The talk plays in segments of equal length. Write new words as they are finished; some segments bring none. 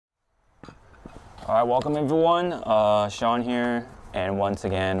All right, welcome everyone. Sean here, and once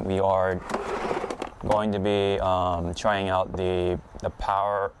again we are going to be trying out the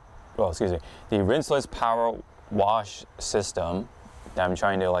rinseless power wash system that I'm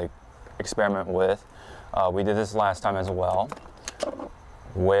trying to experiment with. We did this last time as well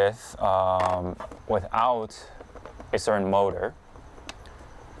with without a certain motor,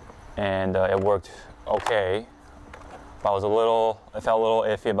 and it worked okay. But I felt a little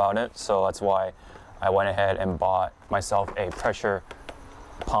iffy about it, so that's why I went ahead and bought myself a pressure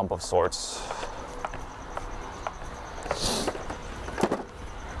pump of sorts.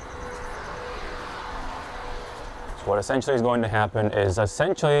 So what essentially is going to happen is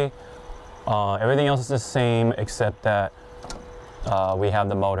everything else is the same except that we have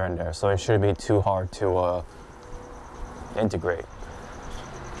the motor in there, so it shouldn't be too hard to integrate.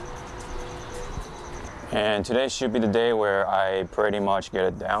 And today should be the day where I pretty much get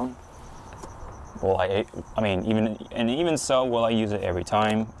it down. Well, even so, will I use it every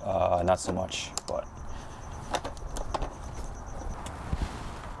time? Not so much, but.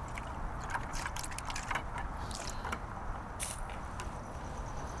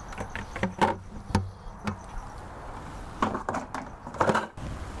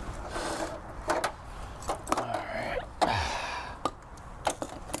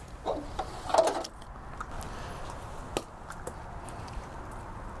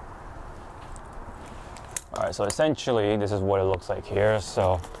 Alright, so essentially this is what it looks like here.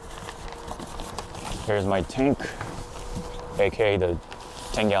 So here's my tank, aka the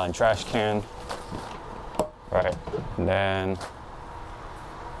 10-gallon trash can. Right, and then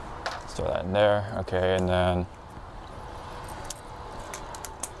let's throw that in there. Okay, and then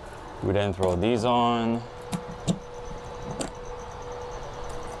we then throw these on.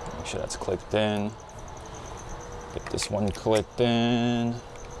 Make sure that's clicked in. Get this one clicked in.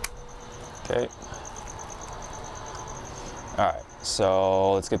 Okay. Alright,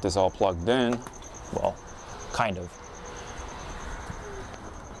 so let's get this all plugged in. Well, kind of.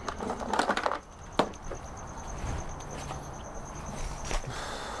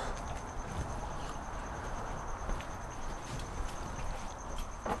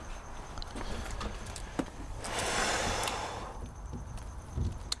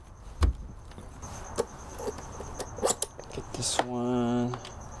 Get this one.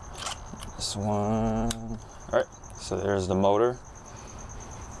 This one. Alright. So there's the motor.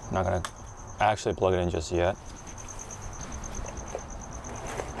 I'm not gonna actually plug it in just yet.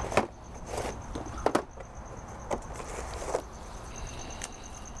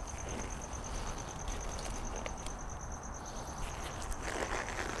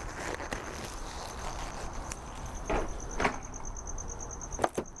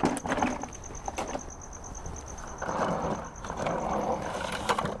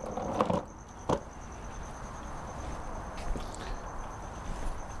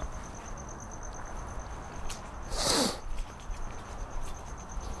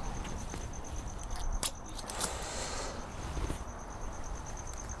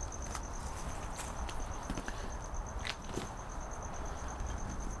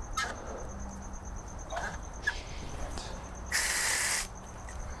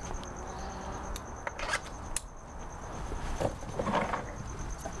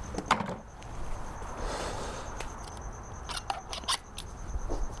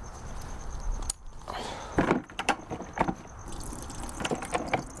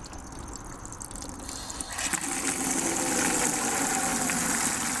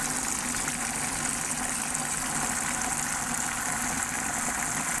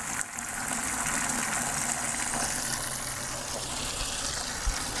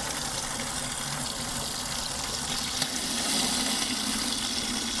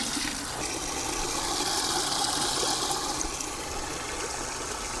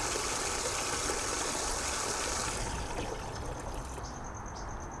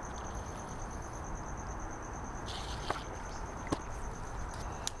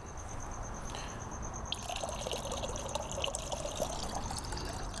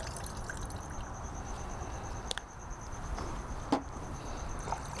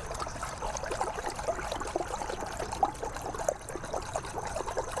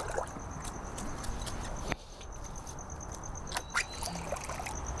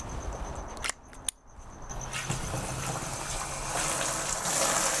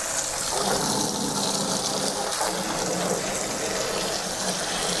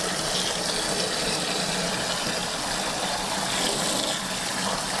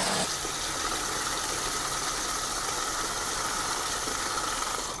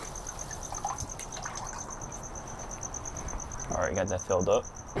 Alright, got that filled up.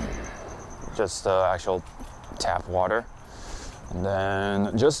 just the actual tap water. And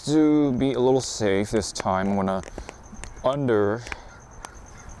then just to be a little safe this time, I'm gonna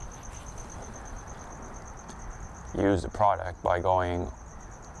use the product by going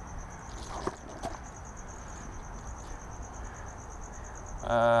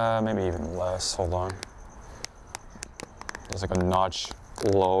maybe even less. Hold on. It's like a notch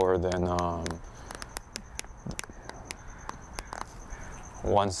lower than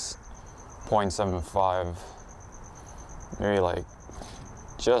 1.75. Maybe like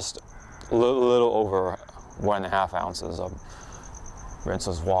just a little over 1.5 ounces of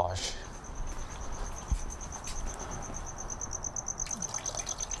Rinseless wash.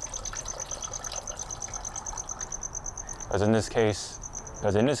 Because in this case,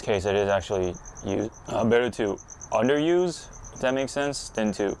 it is actually better to underuse, if that makes sense,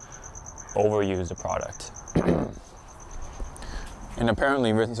 than to overuse the product. And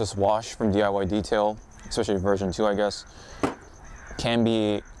apparently, Rinseless wash from DIY Detail, especially version 2, I guess, can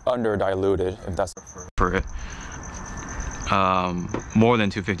be under diluted if that's for it. More than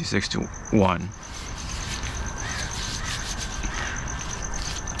 256:1.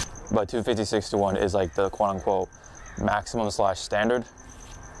 But 256:1 is like the quote-unquote maximum / standard.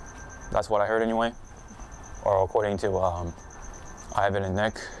 That's what I heard anyway, or according to Ivan and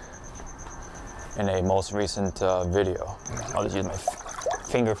Nick in a most recent video. I'll just use my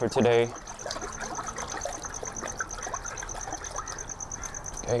finger for today.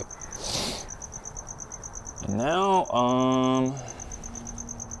 Okay. And now, I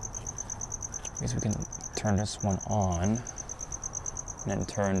guess we can turn this one on, and then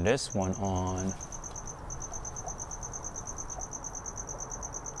turn this one on.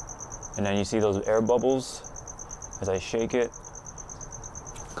 And then you see those air bubbles as I shake it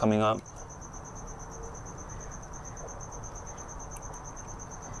coming up.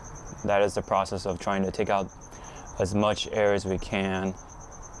 That is the process of trying to take out as much air as we can.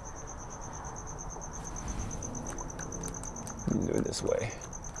 Do it this way.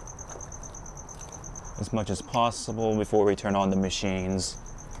 As much as possible before we turn on the machines.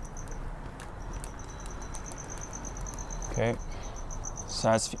 Okay. So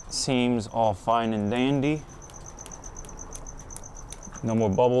that seems all fine and dandy. No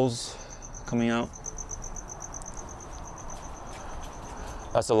more bubbles coming out.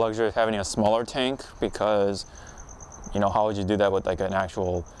 That's the luxury of having a smaller tank, because, you know, how would you do that with like an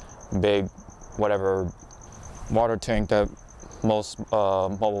actual big, whatever, water tank that most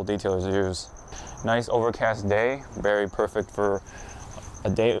mobile detailers use. Nice overcast day, very perfect for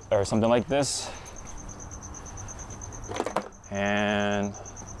a day or something like this. And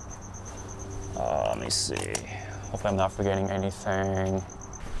let me see. Hopefully I'm not forgetting anything.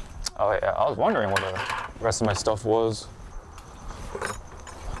 Oh yeah, I was wondering what the rest of my stuff was.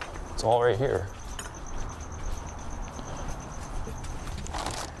 It's all right here.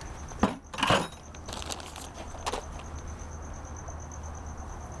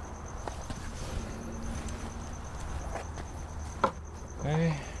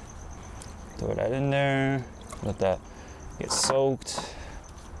 Okay, throw that in there, let that get soaked.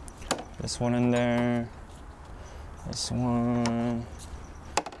 This one in there, this one,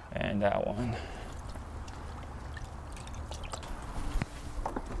 and that one.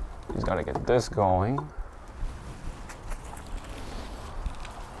 Just gotta get this going.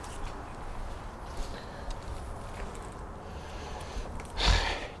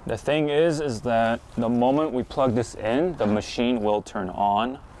 The thing is that the moment we plug this in, the machine will turn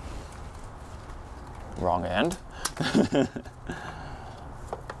on. Wrong end.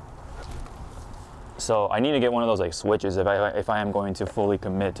 So I need to get one of those like switches if I am going to fully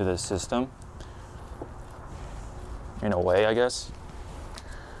commit to this system. In a way, I guess.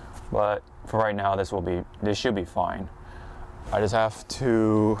 But for right now, this should be fine. I just have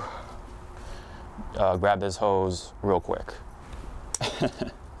to grab this hose real quick.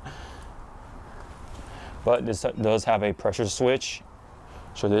 But this does have a pressure switch,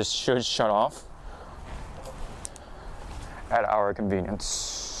 so this should shut off at our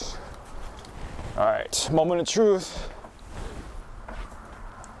convenience. All right, moment of truth.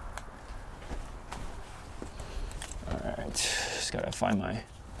 All right, just gotta find my.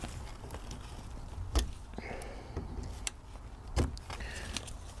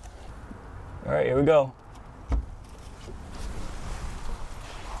 All right, here we go.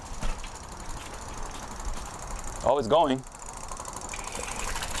 Oh, it's going.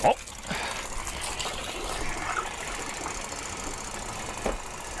 Oh.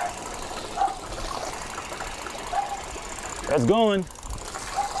 It's going.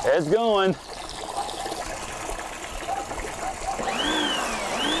 It's going.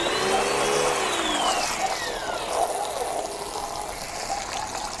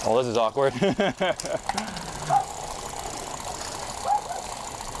 Oh, this is awkward.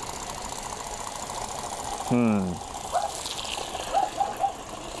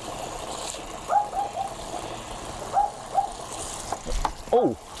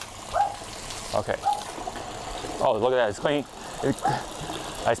 Oh. Okay. Oh, look at that. It's clean.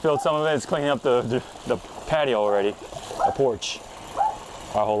 I spilled some of it. It's cleaning up the patio already. The porch. All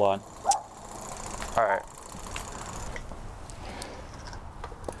right, hold on. All right.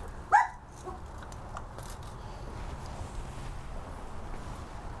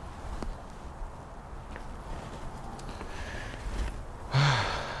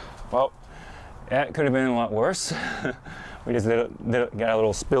 Well, that could have been a lot worse. We just got a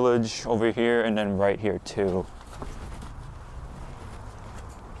little spillage over here and then right here too.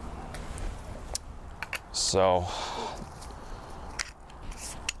 So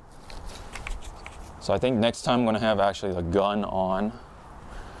I think next time I'm gonna have actually the gun on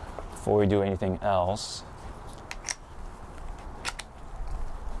before we do anything else.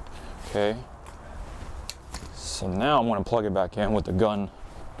 Okay. So now I'm gonna plug it back in with the gun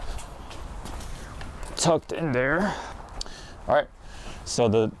tucked in there. All right, so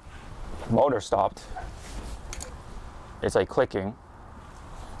the motor stopped. It's like clicking.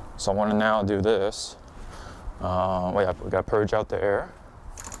 So I want to now do this. We got to purge out the air.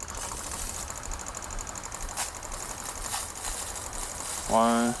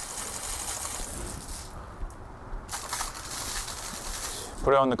 One.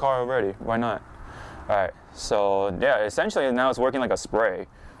 Put it on the car already. Why not? All right. So yeah, essentially now it's working like a spray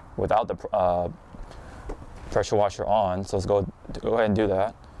without the pressure washer on. So let's go ahead and do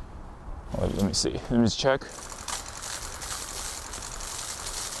that. Let me see. Let me just check.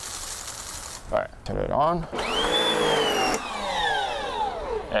 All right, turn it on.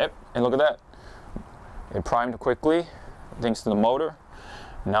 Yep, and look at that. It primed quickly, thanks to the motor.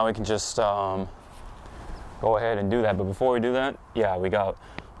 Now we can just go ahead and do that. But before we do that, yeah, we got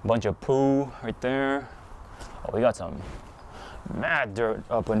a bunch of poo right there. Oh, we got some mad dirt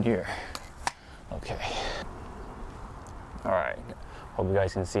up in here. Okay. All right, hope you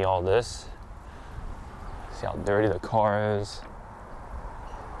guys can see all this. See how dirty the car is.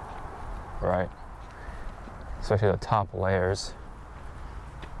 Right, especially the top layers.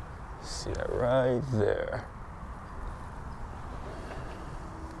 See that right there.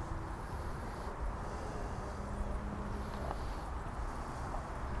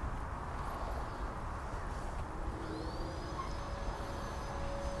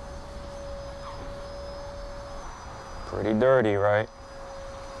 Pretty dirty, right?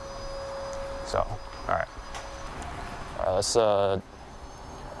 So, all right,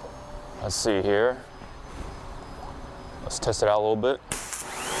 let's see here. Let's test it out a little bit.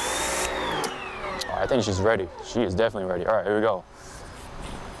 Oh, I think she's ready. She is definitely ready. All right, here we go.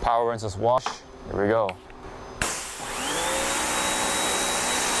 Power rinseless wash. Here we go.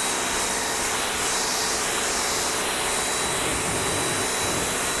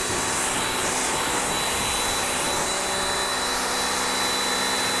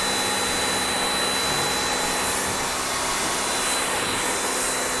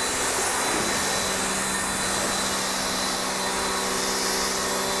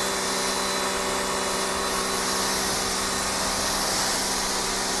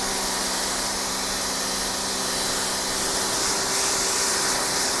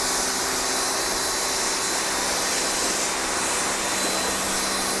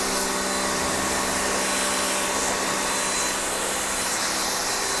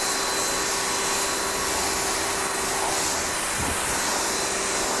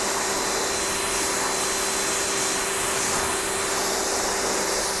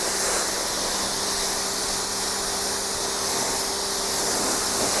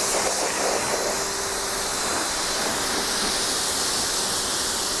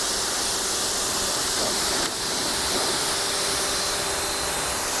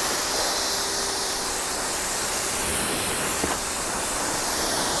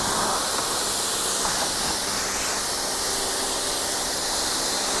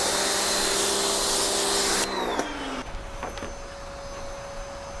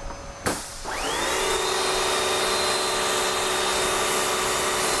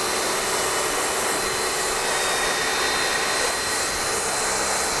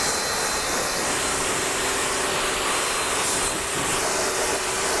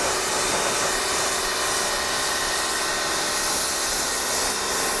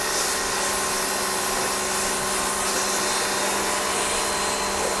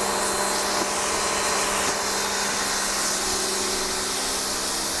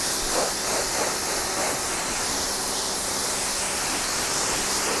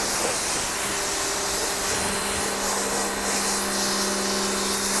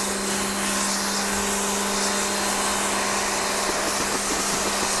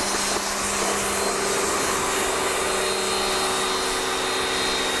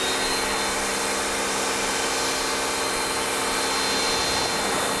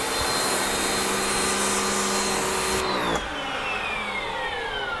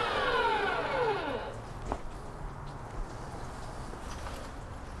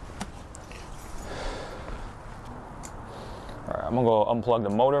 I'm gonna go unplug the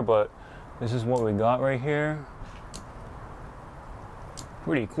motor, but this is what we got right here.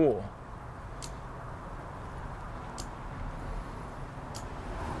 Pretty cool.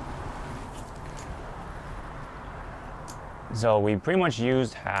 So we pretty much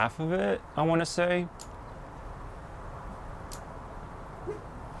used half of it, I want to say.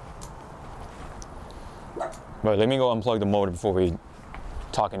 But let me go unplug the motor before we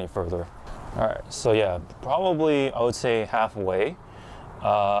talk any further. All right, so yeah, probably I would say halfway.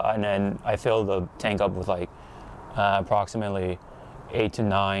 And then I filled the tank up with like approximately 8 to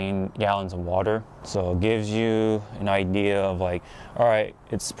 9 gallons of water. So it gives you an idea of like, all right,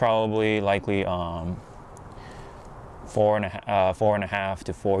 it's probably likely 4.5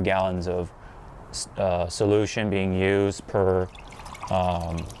 to 4 gallons of solution being used per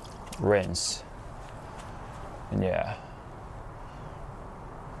rinse. And yeah,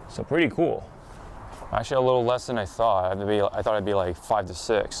 so pretty cool. Actually, a little less than I thought. I thought it'd be like 5 to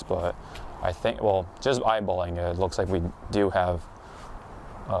 6, but I think, well, just eyeballing it, it looks like we do have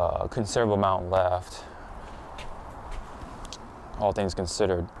a considerable amount left, all things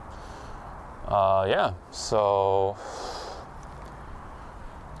considered. Yeah, so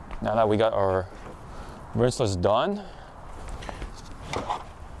now that we got our rinseless done,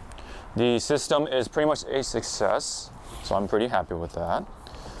 the system is pretty much a success, so I'm pretty happy with that.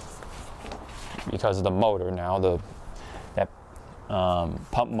 Because of the motor now, that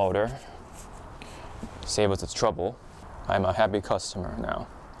pump motor saved us its trouble. I'm a happy customer now.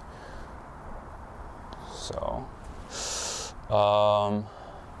 So,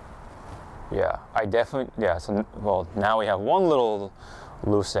 yeah, I definitely, yeah, so, well, now we have one little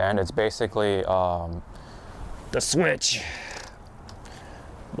loose end. It's basically the switch.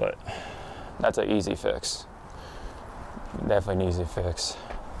 But that's an easy fix. Definitely an easy fix.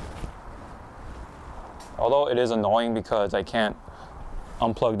 Although it is annoying because I can't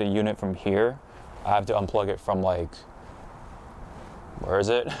unplug the unit from here. I have to unplug it from like, where is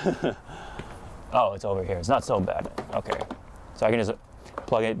it? Oh, it's over here. It's not so bad. Okay. So I can just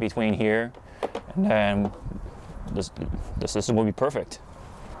plug it between here and then the system will be perfect.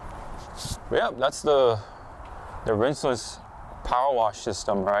 But yeah, that's the rinseless power wash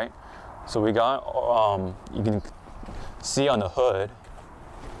system, right? So we got, you can see on the hood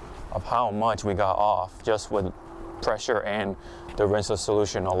of how much we got off just with pressure and the rinseless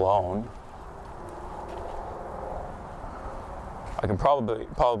solution alone. I can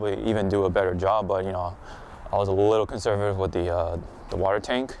probably even do a better job, but you know, I was a little conservative with the water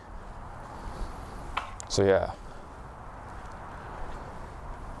tank. So yeah.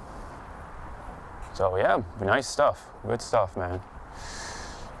 So yeah, nice stuff, good stuff, man.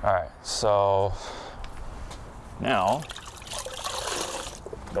 All right, so now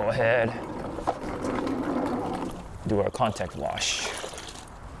go ahead, do our contact wash.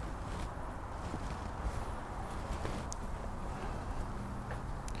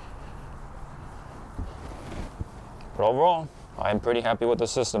 But overall, I'm pretty happy with the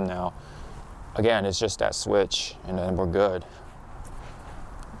system now. Again, it's just that switch and then we're good.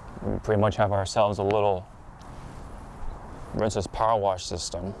 We pretty much have ourselves a little rinseless power wash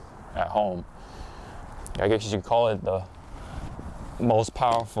system at home. I guess you could call it the most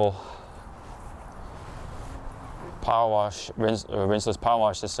powerful power wash, rinseless power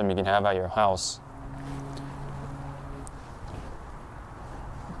wash system you can have at your house.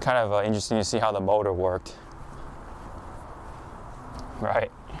 Kind of interesting to see how the motor worked.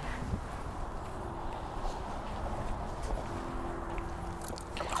 Right.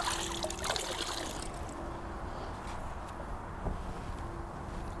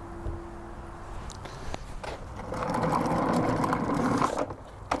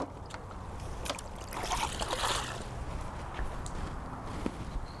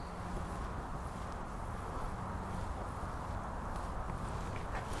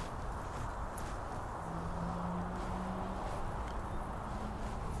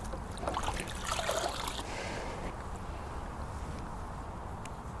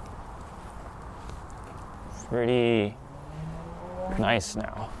 Pretty nice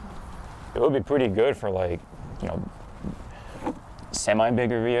now. It would be pretty good for like, you know,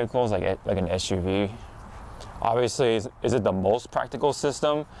 semi-bigger vehicles like an SUV. Obviously, is it the most practical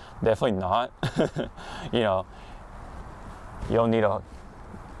system? Definitely not. You know, you don't need a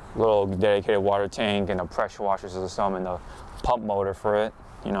little dedicated water tank and a pressure washer system and a pump motor for it.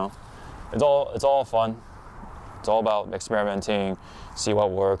 You know, it's all fun. It's all about experimenting, see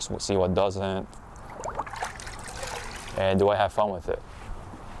what works, see what doesn't. And do I have fun with it?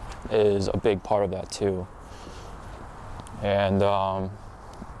 Is a big part of that too. And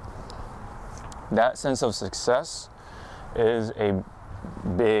that sense of success is a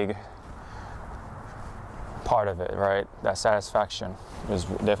big part of it, right? That satisfaction is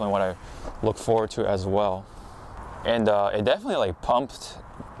definitely what I look forward to as well. And it definitely like pumped,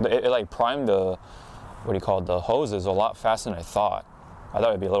 it like primed the, what do you call it, the hoses a lot faster than I thought. I thought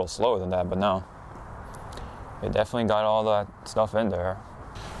it'd be a little slower than that, but no. It definitely got all that stuff in there.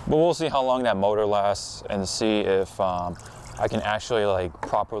 But we'll see how long that motor lasts and see if I can actually like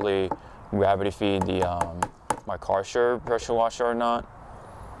properly gravity feed the my car share pressure washer or not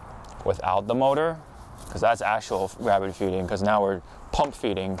without the motor, because that's actual gravity feeding, because now we're pump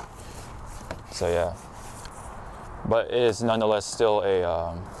feeding. So yeah, but it is nonetheless still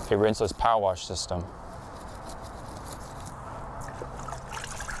a rinseless power wash system.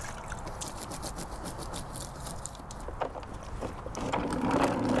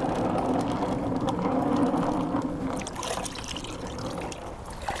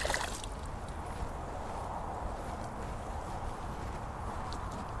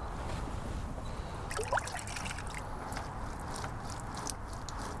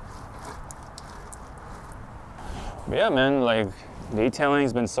 Yeah, man, like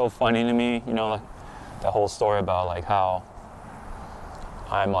detailing's been so funny to me, you know, like that whole story about like how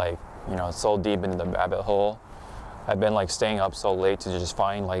I'm like, you know, so deep into the rabbit hole. I've been like staying up so late to just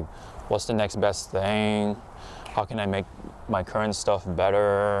find like what's the next best thing, how can I make my current stuff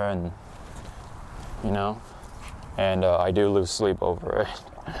better, and you know, and I do lose sleep over it.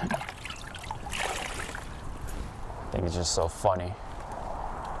 I think it's just so funny.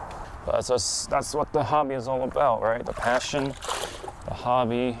 But that's what the hobby is all about, right? The passion, the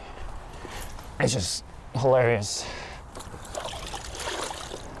hobby. It's just hilarious.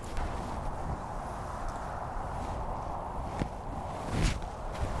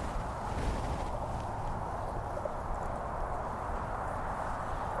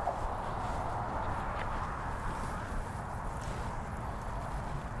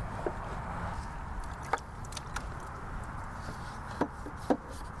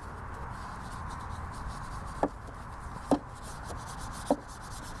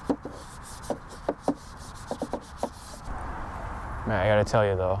 Man, I gotta tell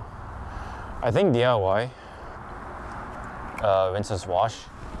you though, I think DIY rinseless wash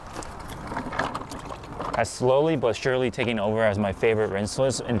has slowly but surely taken over as my favorite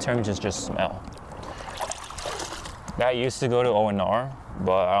rinseless in terms of just smell. That used to go to O&R,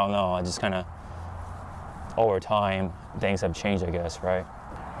 but I don't know, I just kind of, over time, things have changed, I guess, right?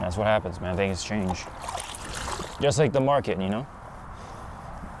 And that's what happens, man, things change. Just like the market, you know?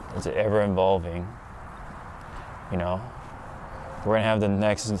 It's ever evolving, you know? We're gonna have the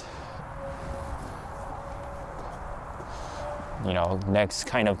next, you know, next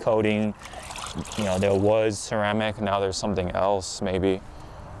kind of coating. You know, there was ceramic, now there's something else. Maybe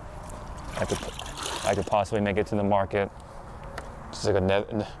I could possibly make it to the market. Just like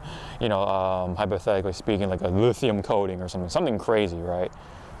a, you know, hypothetically speaking, like a lithium coating or something crazy, right?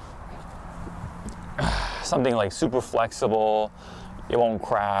 Something like super flexible, it won't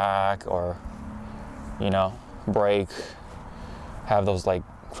crack or, you know, break. Have those like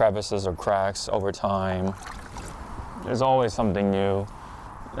crevices or cracks over time. There's always something new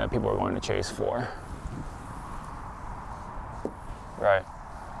that people are going to chase for. Right.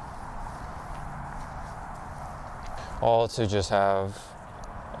 All to just have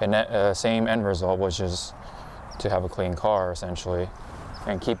a same end result, which is to have a clean car essentially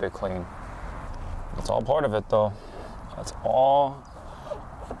and keep it clean. That's all part of it though. That's all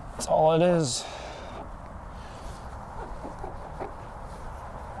it is.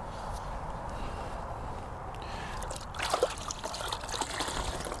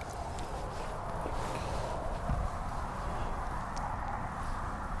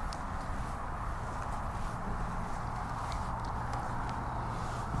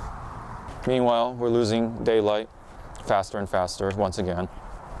 Meanwhile, we're losing daylight faster and faster once again.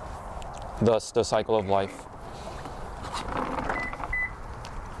 Thus, the cycle of life.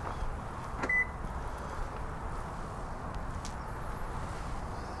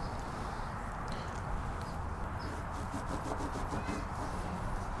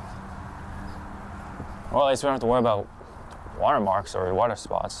 Well, at least we don't have to worry about watermarks or water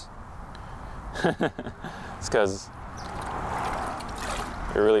spots. It's because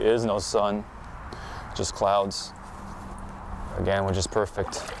there really is no sun, just clouds. Again, which is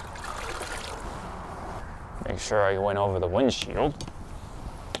perfect. Make sure I went over the windshield.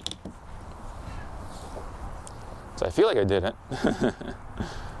 So I feel like I didn't.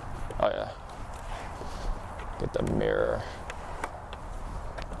 Oh yeah. Get the mirror.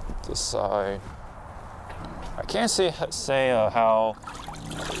 This side. I can't say how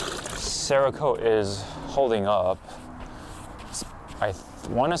Cerakote is holding up. I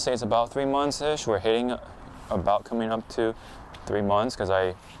want to say it's about 3 months-ish. We're hitting about coming up to 3 months because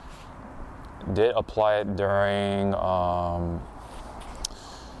I did apply it during, I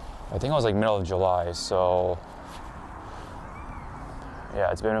think it was like middle of July. So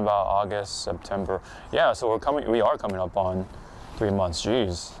yeah, it's been about August, September. Yeah, so we are coming up on 3 months.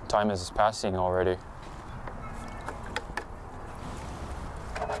 Jeez, time is passing already.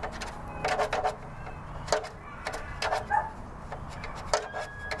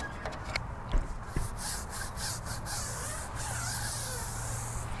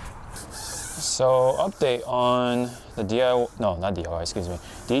 So update on the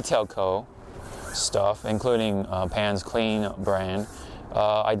Detail Co. stuff, including Pan's Clean brand.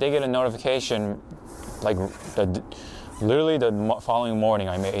 I did get a notification, like literally the following morning.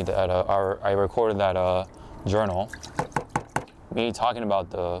 I made that I recorded that journal, me talking about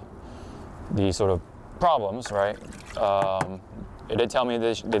the sort of problems, right? It did tell me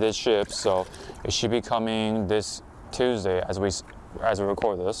they did ship, so it should be coming this Tuesday as we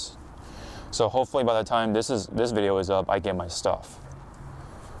record this. So hopefully by the time this video is up, I get my stuff.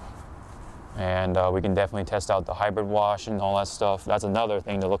 And we can definitely test out the hybrid wash and all that stuff. That's another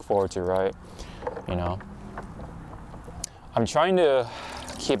thing to look forward to, right? You know, I'm trying to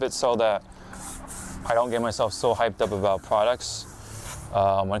keep it so that I don't get myself so hyped up about products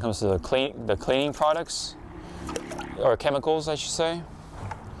when it comes to the cleaning products, or chemicals, I should say.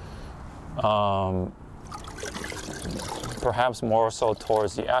 Perhaps more so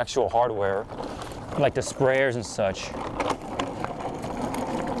towards the actual hardware, like the sprayers and such.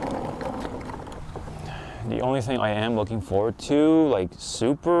 The only thing I am looking forward to, like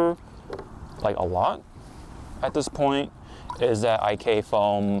super, like a lot at this point, is that IK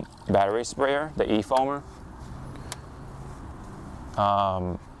foam battery sprayer, the e-foamer.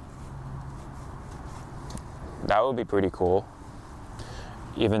 That would be pretty cool,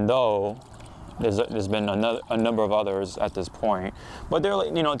 even though there's been a number of others at this point, but they're,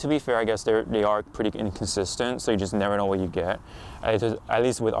 like, you know, to be fair, I guess they are pretty inconsistent, so you just never know what you get. At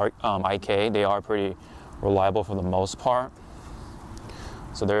least with IK, they are pretty reliable for the most part.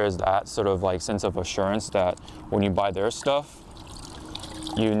 So there is that sort of like sense of assurance that when you buy their stuff,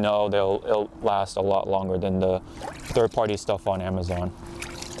 you know it'll last a lot longer than the third-party stuff on Amazon.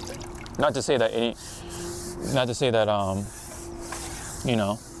 Not to say that you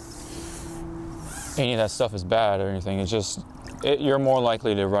know, any of that stuff is bad or anything. It's just you're more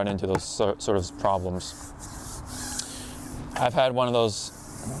likely to run into those sort of problems. I've had one of those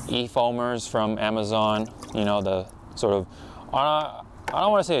e-foamers from Amazon, you know, the sort of, I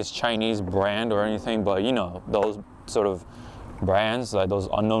don't want to say it's Chinese brand or anything, but you know, those sort of brands, like those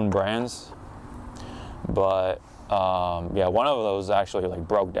unknown brands. But yeah, one of those actually like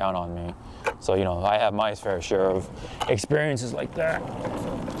broke down on me. So, you know, I have my fair share of experiences like that.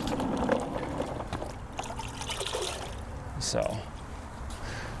 So,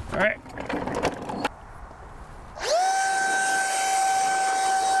 all right.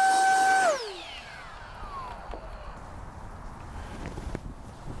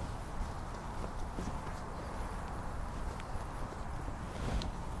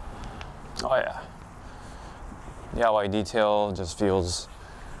 Oh yeah. The DIY detail just feels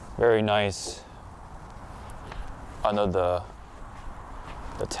very nice under the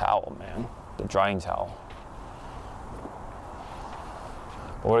towel, man, the drying towel.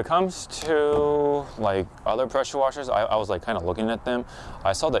 But when it comes to like other pressure washers, I was like kind of looking at them.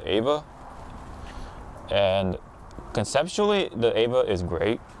 I saw the Ava, and conceptually the Ava is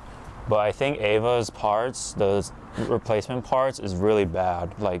great, but I think Ava's parts, the replacement parts, is really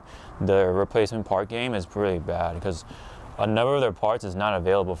bad. Like the replacement part game is really bad because a number of their parts is not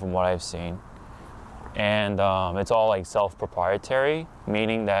available from what I've seen. And it's all like self-proprietary,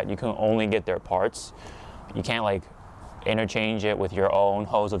 meaning that you can only get their parts. You can't like interchange it with your own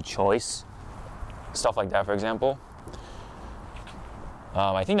hose of choice, stuff like that, for example.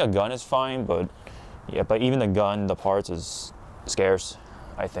 I think the gun is fine, but yeah, but even the gun, the parts is scarce,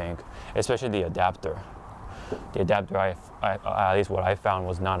 I think, especially the adapter. The adapter, at least what I found,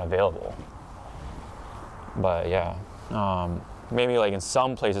 was not available. But yeah, maybe like in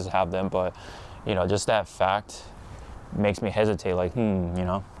some places have them, but you know, just that fact makes me hesitate. Like, you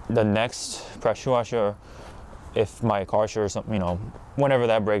know, the next pressure washer, if my Karcher or something, you know, whenever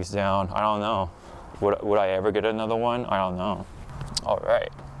that breaks down, I don't know. Would I ever get another one? I don't know. All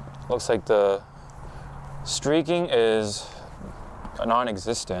right, looks like the streaking is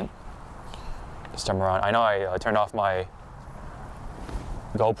non-existent this time around. I know I turned off my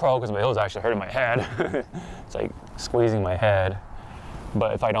GoPro because it was actually hurting my head. It's like squeezing my head.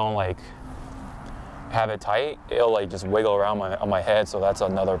 But if I don't like have it tight, it'll like just wiggle around on my head, so that's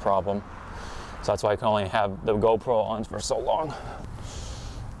another problem. So that's why I can only have the GoPro on for so long.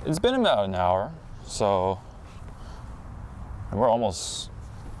 It's been about an hour, so we're almost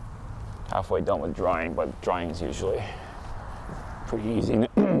halfway done with drying, but drying is usually pretty easy,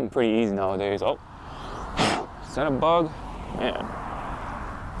 pretty easy nowadays. Oh, is that a bug? Man.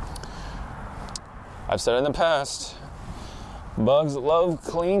 I've said in the past, bugs love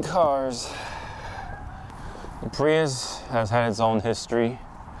clean cars. The Prius has had its own history,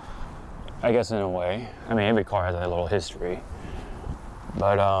 I guess in a way. I mean, every car has a little history.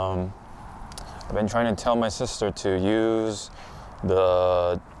 But I've been trying to tell my sister to use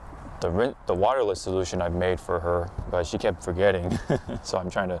the waterless solution I've made for her, but she kept forgetting. So I'm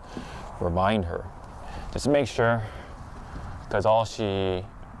trying to remind her, just to make sure, because all she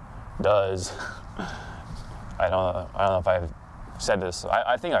does, I don't know if I've said this.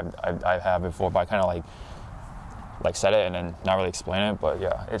 I think I have before, but I kind of like said it and then not really explain it. But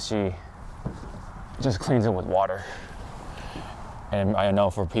yeah, she just cleans it with water. And I know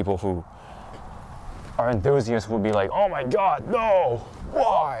for people who are enthusiasts would be like, oh my God, no,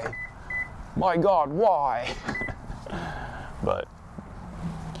 why? My God, why? But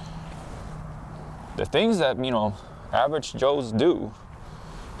the things that, you know, average Joes do,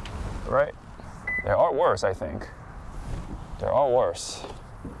 right? There are worse, I think. There are worse.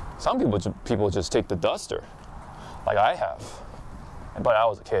 Some people just take the duster, like I have. But I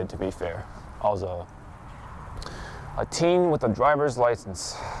was a kid, to be fair. I was a teen with a driver's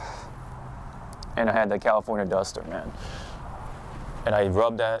license. And I had the California duster, man. And I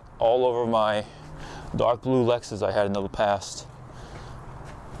rubbed that all over my dark blue Lexus I had in the past.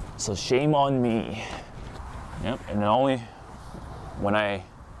 So shame on me. Yep, and then only when I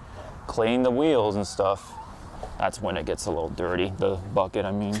clean the wheels and stuff, that's when it gets a little dirty, the bucket,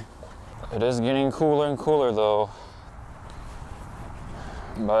 I mean. It is getting cooler and cooler though.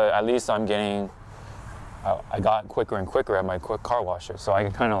 But at least I got quicker and quicker at my quick car washer, so I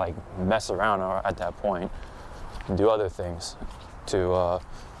can kind of like mess around at that point and do other things to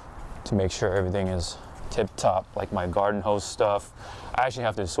make sure everything is tip top, like my garden hose stuff. I actually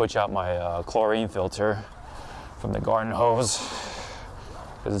have to switch out my chlorine filter from the garden hose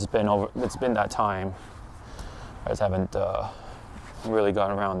because it's been that time. I just haven't really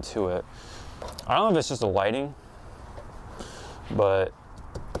gotten around to it. I don't know if it's just the lighting, but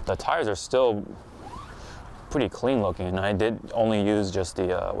the tires are still pretty clean looking. I did only use just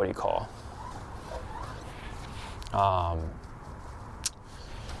the what do you call,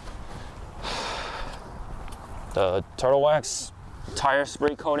 the Turtle Wax tire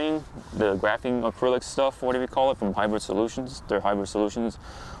spray coating, the graphene acrylic stuff, whatever you call it, from Hybrid Solutions, their Hybrid Solutions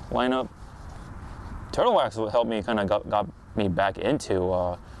lineup. Turtle Wax would help me, kind of got me back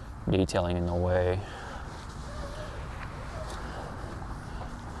into detailing in a way.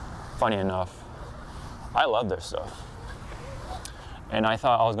 Funny enough, I love their stuff. And I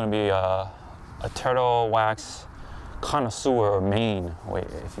thought I was gonna be a Turtle Wax connoisseur main,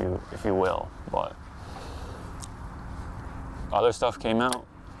 if you will, but other stuff came out.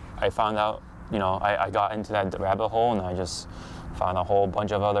 I found out, you know, I got into that rabbit hole and I just found a whole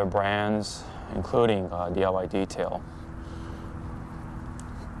bunch of other brands, including DIY Detail.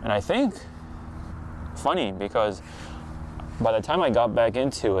 And I think, funny, because by the time I got back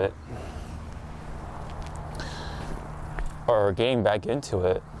into it, or getting back into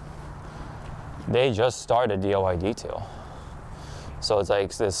it, they just started DIY Detail. So it's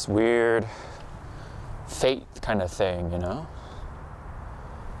like this weird fate kind of thing, you know?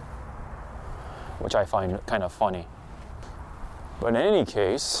 Which I find kind of funny. But in any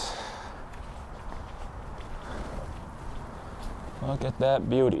case, look at that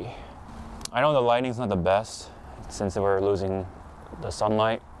beauty. I know the lighting's not the best since we're losing the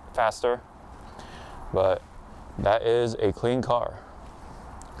sunlight faster, but that is a clean car.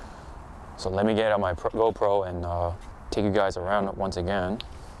 So let me get on my GoPro and take you guys around once again.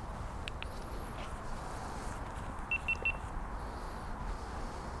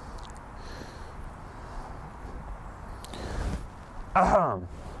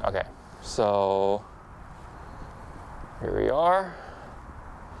 Okay, so here we are.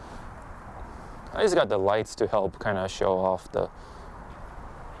 I just got the lights to help kind of show off the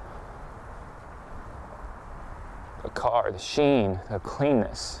car, the sheen, the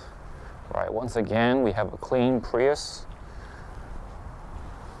cleanness. Right, once again, we have a clean Prius.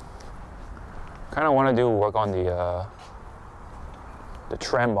 Kind of want to do work on the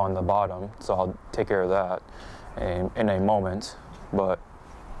trim on the bottom, so I'll take care of that in a moment. But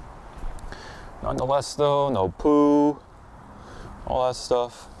nonetheless though, no poo, all that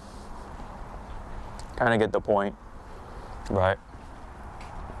stuff. kind of get the point, right?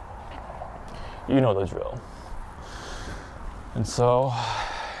 You know the drill. And so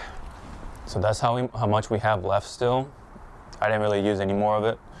that's how much we have left still. I didn't really use any more of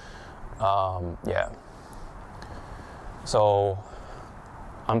it. Yeah. So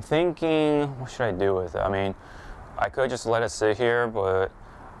I'm thinking, what should I do with it? I mean, I could just let it sit here, but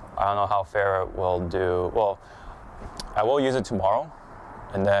I don't know how fair it will do. Well, I will use it tomorrow,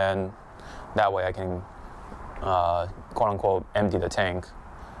 and then that way I can, quote unquote, empty the tank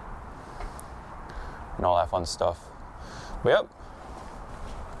and all that fun stuff. But yep,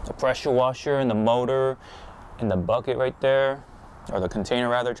 the pressure washer and the motor and the bucket right there, or the container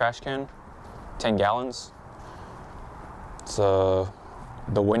rather, trash can, 10 gallons. It's the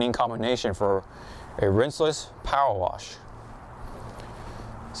winning combination for a rinseless power wash.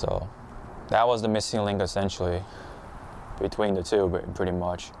 So that was the missing link essentially between the two, pretty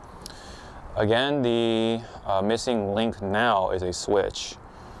much. Again, the missing link now is a switch.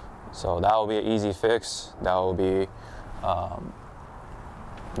 So that will be an easy fix. That will be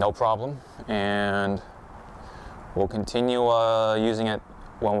no problem. And we'll continue using it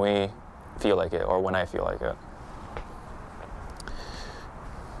when we feel like it, or when I feel like it.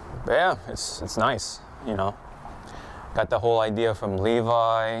 But yeah, it's nice, you know. Got the whole idea from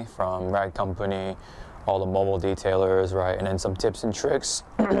Levi, from Rag Company, all the mobile detailers, right? And then some tips and tricks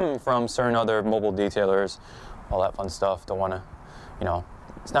from certain other mobile detailers, all that fun stuff. Don't want to, you know,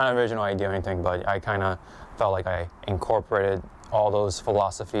 it's not an original idea or anything, but I kind of felt like I incorporated all those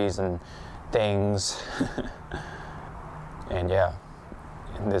philosophies and things. And yeah,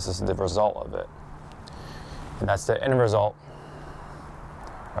 and this is the result of it. And that's the end result.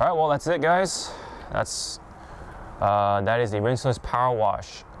 All right, well, that's it, guys. That is the rinseless power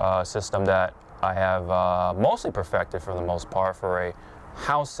wash system that I have mostly perfected for the most part for a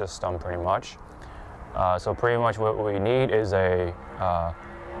house system, pretty much. So pretty much what we need is a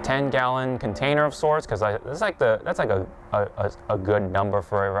 10-gallon container of sorts, because that's like a good number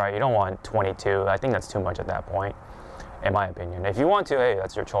for it, right? You don't want 22. I think that's too much at that point, in my opinion. If you want to, hey,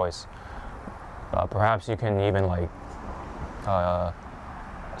 that's your choice. Perhaps you can even like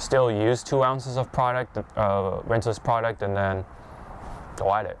still use 2 ounces of product, rinseless product, and then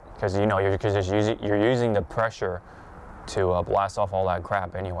go at it, because you know you're using the pressure to blast off all that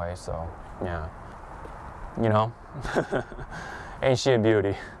crap anyway. So yeah, you know, ain't she a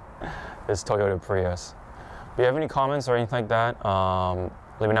beauty? This Toyota Prius. If you have any comments or anything like that,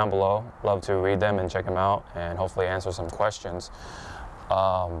 leave it down below. Love to read them and check them out, and hopefully answer some questions.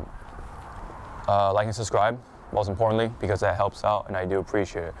 Like and subscribe, most importantly, because that helps out, and I do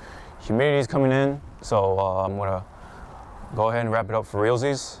appreciate it. Humidity's coming in, so I'm gonna go ahead and wrap it up for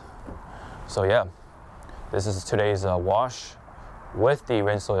realsies. So yeah, this is today's wash with the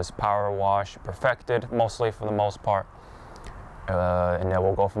rinseless power wash, perfected mostly for the most part, and then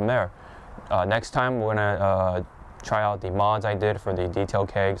we'll go from there. Next time we're gonna try out the mods I did for the detail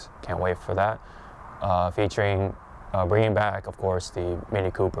kegs. Can't wait for that. Featuring bringing back, of course, the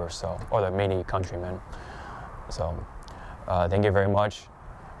Mini Cooper, or the Mini Countryman. So thank you very much,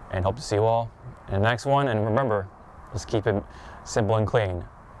 and hope to see you all in the next one. And remember, let's keep it simple and clean,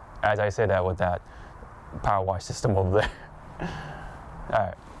 as I say that with that power wash system over there. All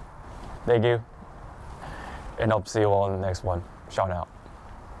right, thank you, and hope to see you all in the next one. Shout out.